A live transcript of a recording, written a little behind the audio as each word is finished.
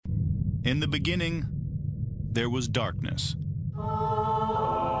In the beginning, there was darkness.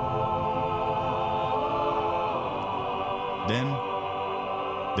 Then,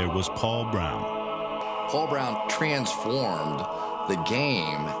 there was Paul Brown. Paul Brown transformed the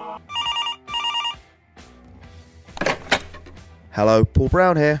game. Hello, Paul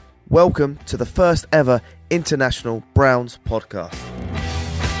Brown here. Welcome to the first ever International Browns podcast.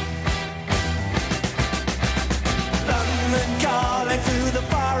 London calling to the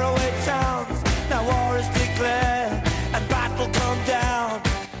faraway towns. Now war is declared and battle come down.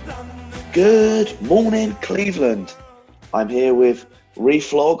 Good morning, Cleveland. I'm here with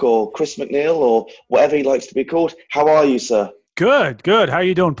Reflog or Chris McNeil or whatever he likes to be called. How are you, sir? Good. How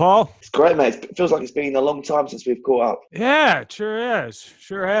you doing, Paul? It's great, mate. It feels like it's been a long time since we've caught up. Yeah, it sure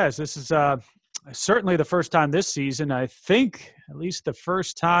has. This is certainly the first time this season. I think at least the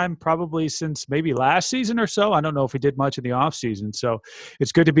first time probably since maybe last season or so. I don't know if we did much in the off season. So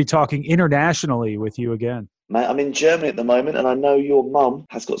it's good to be talking internationally with you again. Mate, I'm in Germany at the moment, and I know your mum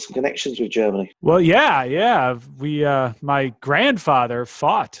has got some connections with Germany. Well, yeah. My grandfather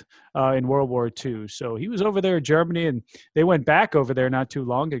fought in World War II, so he was over there in Germany, and they went back over there not too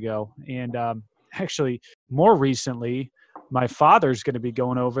long ago. And actually, more recently, my father's going to be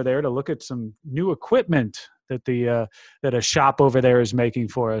going over there to look at some new equipment that that a shop over there is making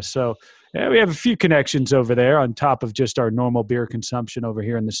for us. So yeah, we have a few connections over there on top of just our normal beer consumption over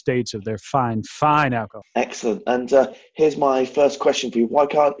here in the States of their fine alcohol. Excellent. And here's my first question for you. Why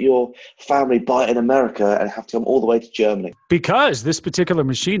can't your family buy it in America and have to come all the way to Germany? Because this particular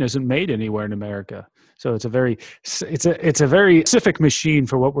machine isn't made anywhere in America. So it's a very specific machine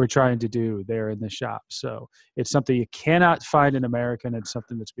for what we're trying to do there in the shop. So it's something you cannot find in America, and it's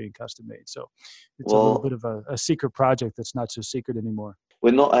something that's being custom made. So it's a little bit of a secret project that's not so secret anymore.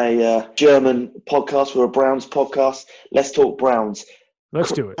 We're not a German podcast. We're a Browns podcast. Let's talk Browns.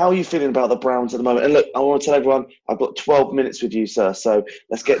 Let's do it. How are you feeling about the Browns at the moment? And look, I want to tell everyone, I've got 12 minutes with you, sir. So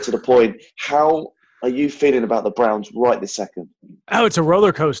let's get to the point. How are you feeling about the Browns right this second? Oh, it's a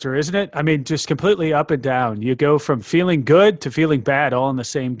roller coaster, isn't it? I mean, just completely up and down. You go from feeling good to feeling bad all in the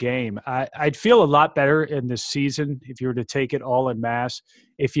same game. I'd feel a lot better in this season if you were to take it all en masse,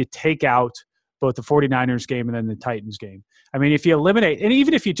 if you take out both the 49ers game and then the Titans game. I mean, if you eliminate, and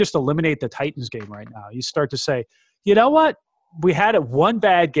even if you just eliminate the Titans game right now, you start to say, you know what? We had one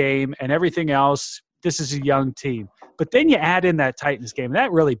bad game and everything else, this is a young team. But then you add in that Titans game, and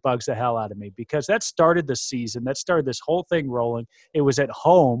that really bugs the hell out of me because that started the season. That started this whole thing rolling. It was at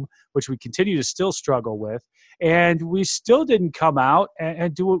home, which we continue to still struggle with, and we still didn't come out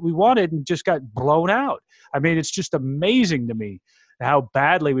and do what we wanted and just got blown out. I mean, it's just amazing to me how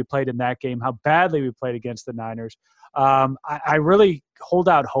badly we played in that game, how badly we played against the Niners. I really hold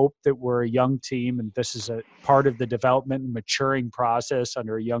out hope that we're a young team, and this is a part of the development and maturing process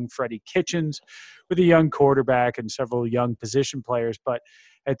under a young Freddie Kitchens with a young quarterback and several young position players. But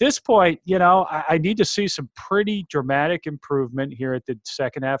at this point, you know, I need to see some pretty dramatic improvement here at the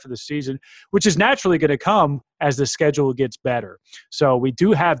second half of the season, which is naturally going to come as the schedule gets better. So we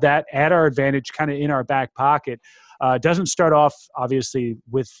do have that at our advantage, kind of in our back pocket. Doesn't start off, obviously,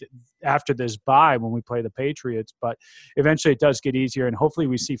 with after this bye when we play the Patriots, but eventually it does get easier, and hopefully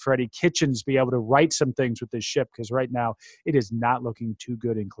we see Freddie Kitchens be able to right some things with this ship because right now it is not looking too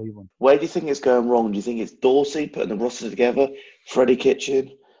good in Cleveland. Where do you think it's going wrong? Do you think it's Dorsey putting the roster together, Freddie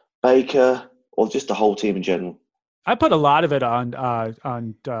Kitchen, Baker, or just the whole team in general? I put a lot of it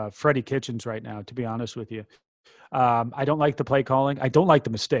on Freddie Kitchens right now, to be honest with you. I don't like the play calling. I don't like the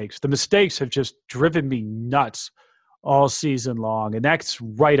mistakes. The mistakes have just driven me nuts all season long, and that's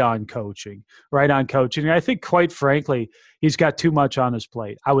right on coaching. And I think, quite frankly, he's got too much on his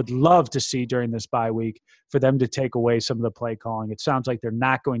plate. I would love to see during this bye week for them to take away some of the play calling. It sounds like they're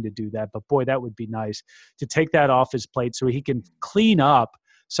not going to do that, but boy, that would be nice to take that off his plate so he can clean up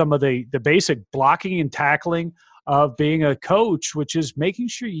some of the basic blocking and tackling of being a coach, which is making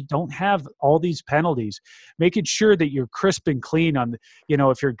sure you don't have all these penalties, making sure that you're crisp and clean on,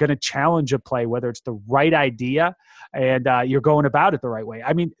 if you're going to challenge a play, whether it's the right idea and you're going about it the right way.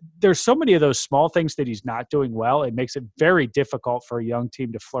 I mean, there's so many of those small things that he's not doing well. It makes it very difficult for a young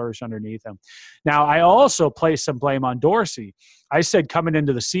team to flourish underneath him. Now, I also place some blame on Dorsey. I said coming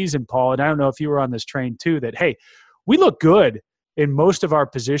into the season, Paul, and I don't know if you were on this train too, that, hey, we look good in most of our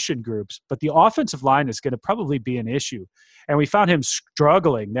position groups, but the offensive line is going to probably be an issue. And we found him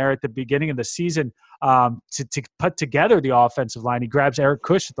struggling there at the beginning of the season to put together the offensive line. He grabs Eric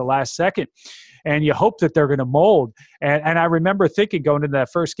Kush at the last second, and you hope that they're going to mold. And I remember thinking going into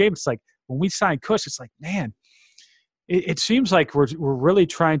that first game, it's like when we signed Kush, it's like, man, it seems like we're really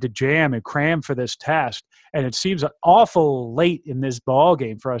trying to jam and cram for this test, and it seems awful late in this ball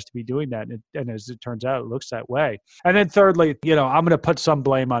game for us to be doing that. And as it turns out, it looks that way. And then thirdly, I'm going to put some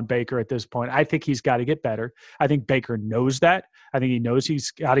blame on Baker at this point. I think he's got to get better. I think Baker knows that. I think he knows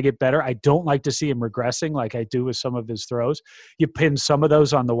he's got to get better. I don't like to see him regressing like I do with some of his throws. You pin some of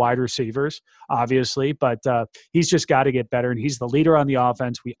those on the wide receivers, obviously, but he's just got to get better, and he's the leader on the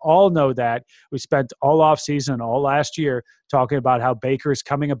offense. We all know that. We spent all offseason, all last year, talking about how Baker is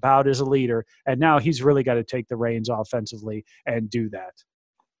coming about as a leader, and now he's really got to take the reins offensively and do that.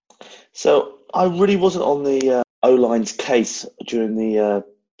 So I really wasn't on the O-line's case during the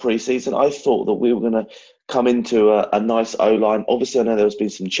preseason. I thought that we were going to come into a nice O-line. Obviously, I know there's been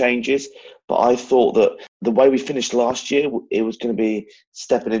some changes, but I thought that the way we finished last year, it was going to be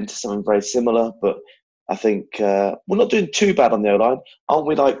stepping into something very similar. But I think we're not doing too bad on the O-line. Aren't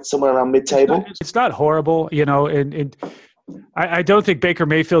we like somewhere around mid-table? It's not horrible, and I don't think Baker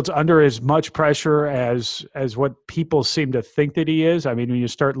Mayfield's under as much pressure as what people seem to think that he is. I mean, when you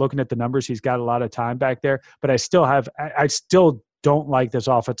start looking at the numbers, he's got a lot of time back there, but I still don't like this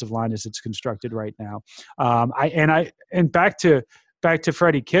offensive line as it's constructed right now. And back to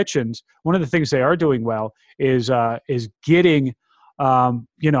Freddie Kitchens, one of the things they are doing well is getting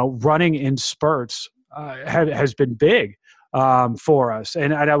running in spurts has been big for us.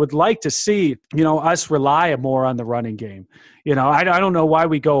 And I would like to see, us rely more on the running game. I don't know why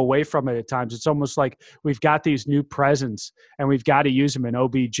we go away from it at times. It's almost like we've got these new presents and we've got to use them in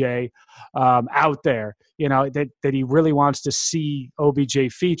OBJ out there, that he really wants to see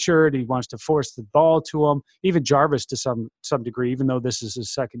OBJ featured. He wants to force the ball to him, even Jarvis to some degree, even though this is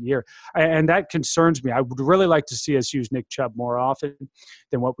his second year. And that concerns me. I would really like to see us use Nick Chubb more often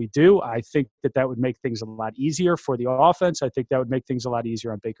than what we do. I think that would make things a lot easier for the offense. I think that would make things a lot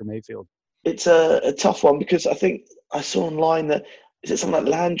easier on Baker Mayfield. It's a tough one because I think I saw online that is it something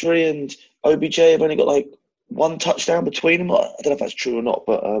like Landry and OBJ have only got like one touchdown between them. I don't know if that's true or not,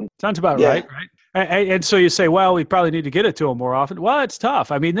 but sounds about right. And so you say, well, we probably need to get it to him more often. Well, it's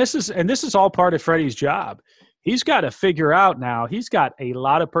tough. I mean, this is all part of Freddie's job. He's got to figure out now. He's got a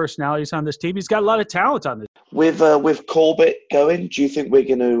lot of personalities on this team. He's got a lot of talent on this. With Corbett going, do you think we're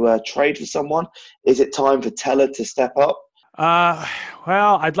going to trade for someone? Is it time for Teller to step up?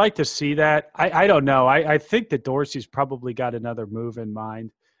 Well, I'd like to see that. I don't know. I think that Dorsey's probably got another move in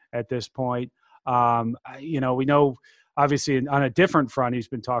mind at this point. We know obviously on a different front, he's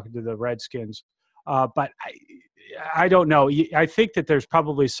been talking to the Redskins. But I don't know. I think that there's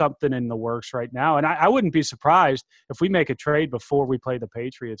probably something in the works right now. And I wouldn't be surprised if we make a trade before we play the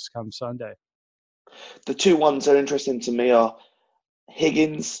Patriots come Sunday. The two ones that are interesting to me are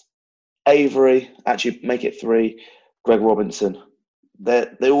Higgins, Avery, actually make it three, Greg Robinson.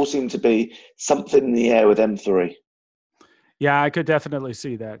 They all seem to be something in the air with them three. Yeah, I could definitely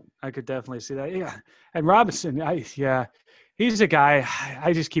see that. Yeah. And Robinson, he's a guy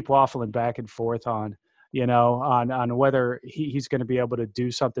I just keep waffling back and forth on, on whether he's going to be able to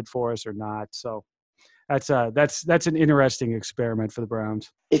do something for us or not. So that's an interesting experiment for the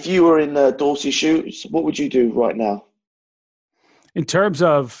Browns. If you were in Dorsey's shoes, what would you do right now? In terms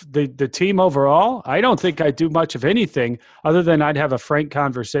of the team overall, I don't think I'd do much of anything other than I'd have a frank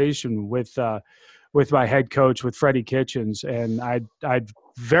conversation with my head coach, with Freddie Kitchens, and I'd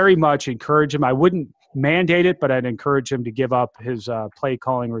very much encourage him. I wouldn't mandate it, but I'd encourage him to give up his play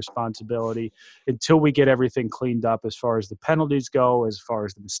calling responsibility until we get everything cleaned up as far as the penalties go, as far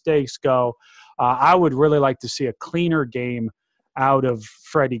as the mistakes go. I would really like to see a cleaner game out of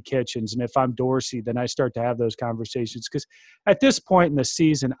Freddie Kitchens. And if I'm Dorsey, then I start to have those conversations, because at this point in the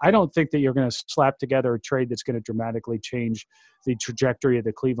season, I don't think that you're going to slap together a trade that's going to dramatically change the trajectory of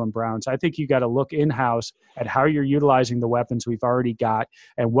the Cleveland Browns. I think you got to look in-house at how you're utilizing the weapons we've already got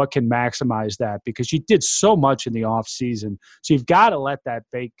and what can maximize that, because you did so much in the off season. So you've got to let that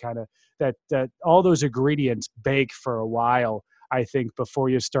bake that all those ingredients bake for a while, I think, before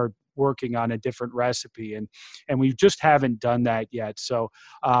you start working on a different recipe, and we just haven't done that yet. So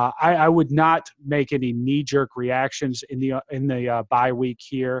I would not make any knee-jerk reactions in the bye week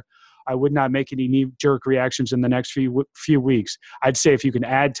here. I would not make any knee-jerk reactions in the next few weeks. I'd say if you can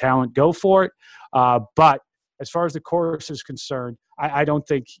add talent, go for it. But as far as the course is concerned, I don't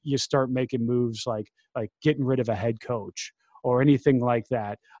think you start making moves like getting rid of a head coach or anything like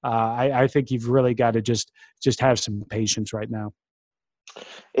that. I think you've really got to just have some patience right now.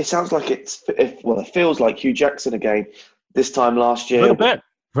 It sounds like it feels like Hugh Jackson again this time last year. A little bit,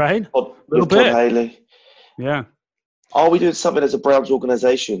 right? With Todd Haley. Yeah. Are we doing something as a Browns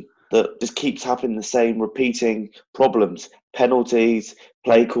organisation that just keeps happening the same repeating problems, penalties,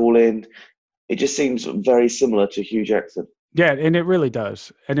 play calling? It just seems very similar to Hugh Jackson. Yeah, and it really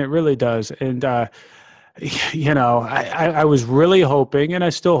does. And it really does. And, I was really hoping, and I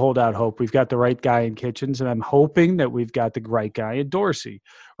still hold out hope, we've got the right guy in Kitchens, and I'm hoping that we've got the right guy in Dorsey,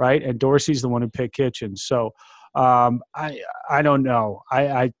 right? And Dorsey's the one who picked Kitchens. So I don't know.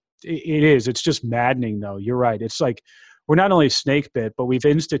 It's just maddening, though. You're right. It's like we're not only snake bit, but we've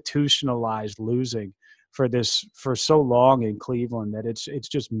institutionalized losing for so long in Cleveland that it's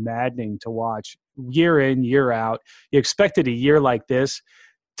just maddening to watch year in, year out. You expected a year like this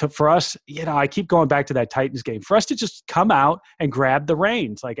for us, I keep going back to that Titans game, for us to just come out and grab the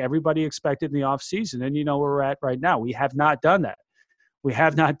reins like everybody expected in the offseason. And where we're at right now. We have not done that. We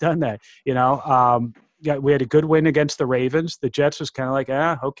have not done that. We had a good win against the Ravens. The Jets was kind of like,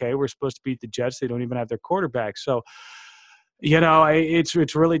 okay, we're supposed to beat the Jets. They don't even have their quarterback. So,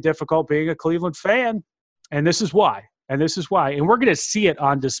 it's really difficult being a Cleveland fan. And this is why. And we're going to see it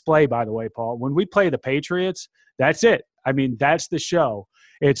on display, by the way, Paul. When we play the Patriots, that's it. I mean, that's the show.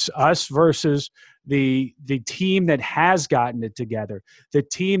 It's us versus the team that has gotten it together, the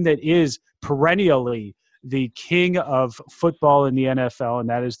team that is perennially the king of football in the NFL, and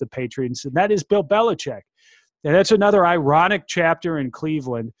that is the Patriots, and that is Bill Belichick. And that's another ironic chapter in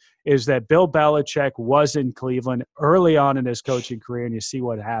Cleveland, is that Bill Belichick was in Cleveland early on in his coaching career, and you see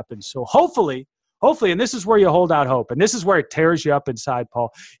what happened. So hopefully, and this is where you hold out hope, and this is where it tears you up inside,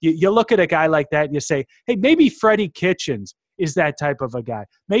 Paul. You look at a guy like that and you say, hey, maybe Freddie Kitchens is that type of a guy.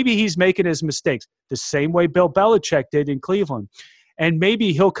 Maybe he's making his mistakes the same way Bill Belichick did in Cleveland. And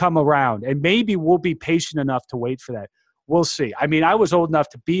maybe he'll come around, and maybe we'll be patient enough to wait for that. We'll see. I mean, I was old enough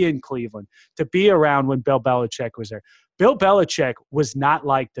to be in Cleveland, to be around when Bill Belichick was there. Bill Belichick was not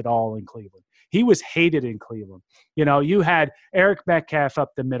liked at all in Cleveland. He was hated in Cleveland. You had Eric Metcalf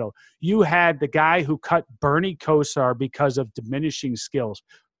up the middle. You had the guy who cut Bernie Kosar because of diminishing skills.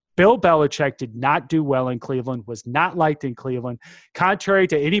 Bill Belichick did not do well in Cleveland, was not liked in Cleveland. Contrary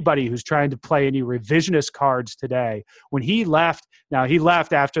to anybody who's trying to play any revisionist cards today, when he left, now he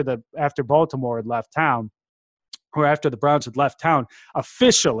left after Baltimore had left town, or after the Browns had left town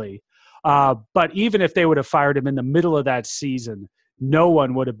officially. But even if they would have fired him in the middle of that season, no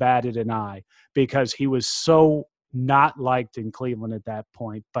one would have batted an eye, because he was so not liked in Cleveland at that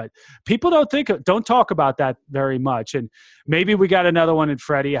point. But people don't talk about that very much. And maybe we got another one in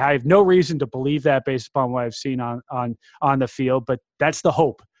Freddie. I have no reason to believe that based upon what I've seen on the field, but that's the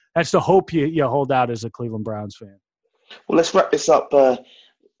hope. That's the hope you hold out as a Cleveland Browns fan. Well, let's wrap this up,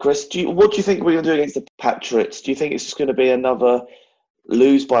 Chris. What do you think we're going to do against the Patriots? Do you think it's just going to be another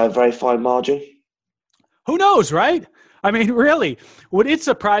lose by a very fine margin? Who knows, right? I mean, really, would it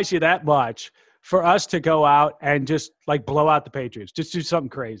surprise you that much for us to go out and just like blow out the Patriots, just do something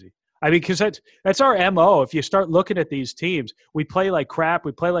crazy? I mean, because that's our MO. If you start looking at these teams, we play like crap,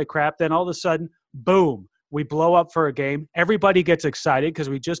 then all of a sudden, boom, we blow up for a game. Everybody gets excited because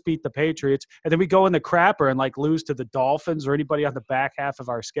we just beat the Patriots, and then we go in the crapper and like lose to the Dolphins or anybody on the back half of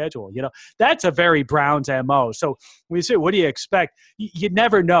our schedule. That's a very Browns MO. So when you say, what do you expect? You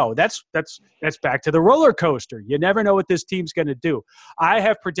never know. That's back to the roller coaster. You never know what this team's going to do. I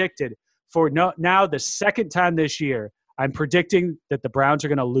have predicted for now the second time this year, I'm predicting that the Browns are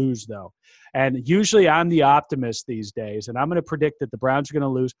going to lose, though. And usually I'm the optimist these days, and I'm going to predict that the Browns are going to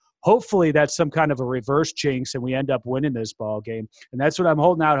lose. Hopefully that's some kind of a reverse jinx and we end up winning this ball game. And that's what I'm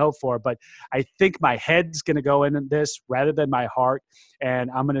holding out hope for. But I think my head's going to go in this rather than my heart. And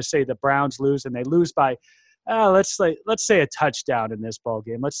I'm going to say the Browns lose, and they lose by let's say a touchdown in this ball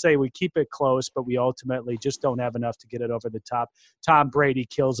game. Let's say we keep it close, but we ultimately just don't have enough to get it over the top. Tom Brady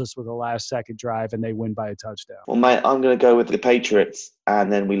kills us with a last-second drive, and they win by a touchdown. Well, mate, I'm going to go with the Patriots,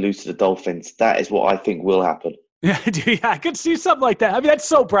 and then we lose to the Dolphins. That is what I think will happen. Yeah, I could see something like that. I mean, that's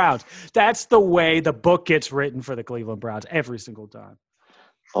so Browns. That's the way the book gets written for the Cleveland Browns every single time.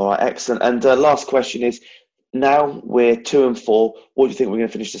 All right, excellent. And last question is, now we're 2-4. What do you think we're going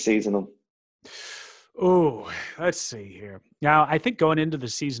to finish the season on? Oh, let's see here. Now, I think going into the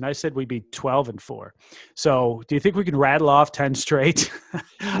season, I said we'd be 12-4. So, do you think we can rattle off 10 straight?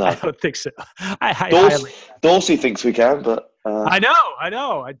 No. I don't think so. Dorsey thinks we can, but I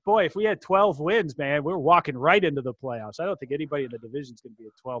know. Boy, if we had 12 wins, man, we're walking right into the playoffs. I don't think anybody in the division is going to be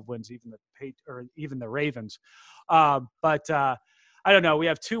at 12 wins, even the Ravens. But I don't know. We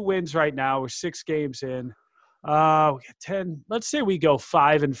have 2 wins right now. We're 6 games in. We got 10. Let's say we go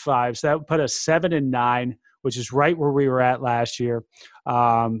 5-5. So that would put us 7-9, which is right where we were at last year.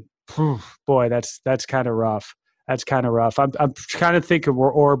 Boy, that's kind of rough. That's kind of rough. I'm kind of thinking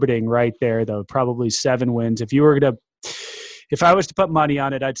we're orbiting right there, though. Probably 7 wins. If I was to put money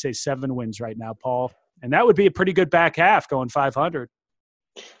on it, I'd say 7 wins right now, Paul. And that would be a pretty good back half going 500.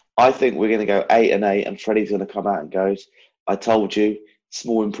 I think we're going to go 8-8, and Freddie's going to come out and goes, "I told you,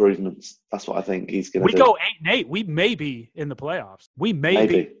 small improvements." That's what I think he's going to do. We go 8-8. We may be in the playoffs. We may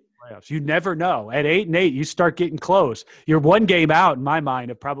be in the playoffs. You never know. At 8-8, you start getting close. You're one game out, in my mind,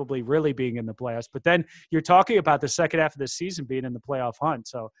 of probably really being in the playoffs. But then you're talking about the second half of the season being in the playoff hunt.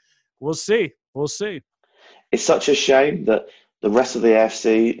 So we'll see. We'll see. It's such a shame that the rest of the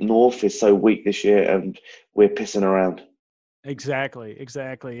AFC North is so weak this year, and we're pissing around. Exactly.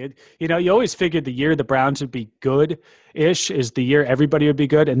 You always figured the year the Browns would be good-ish is the year everybody would be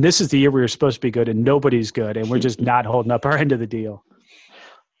good. And this is the year we were supposed to be good, and nobody's good. And we're just not holding up our end of the deal.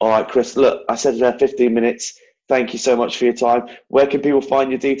 All right, Chris, look, I said 15 minutes. Thank you so much for your time. Where can people find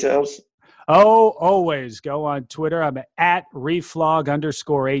your details? Oh, always go on Twitter. I'm at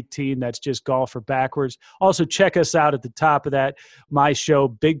Reflog_18. That's just golfer backwards. Also, check us out at the top of that, my show,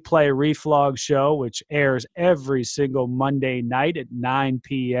 Big Play Reflog Show, which airs every single Monday night at 9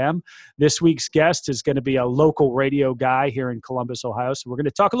 p.m. This week's guest is going to be a local radio guy here in Columbus, Ohio. So we're going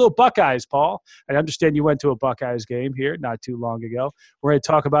to talk a little Buckeyes, Paul. I understand you went to a Buckeyes game here not too long ago. We're going to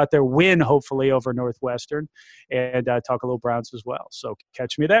talk about their win, hopefully, over Northwestern, and talk a little Browns as well. So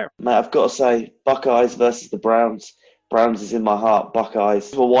catch me there. Mate, I've got to say, Buckeyes versus the Browns. Browns is in my heart.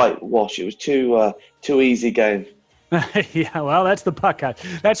 Buckeyes. It was a whitewash. It was too easy game. Yeah, well, that's the Buckeyes.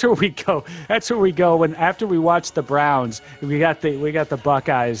 That's where we go. That's where we go. When after we watch the Browns, we got the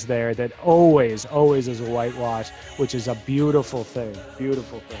Buckeyes there. That always is a whitewash, which is a beautiful thing.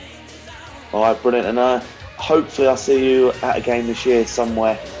 Beautiful thing. All right, brilliant. And hopefully, I'll see you at a game this year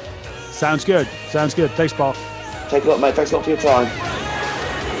somewhere. Sounds good. Thanks, Paul. Take a lot, mate. Thanks a lot for your time.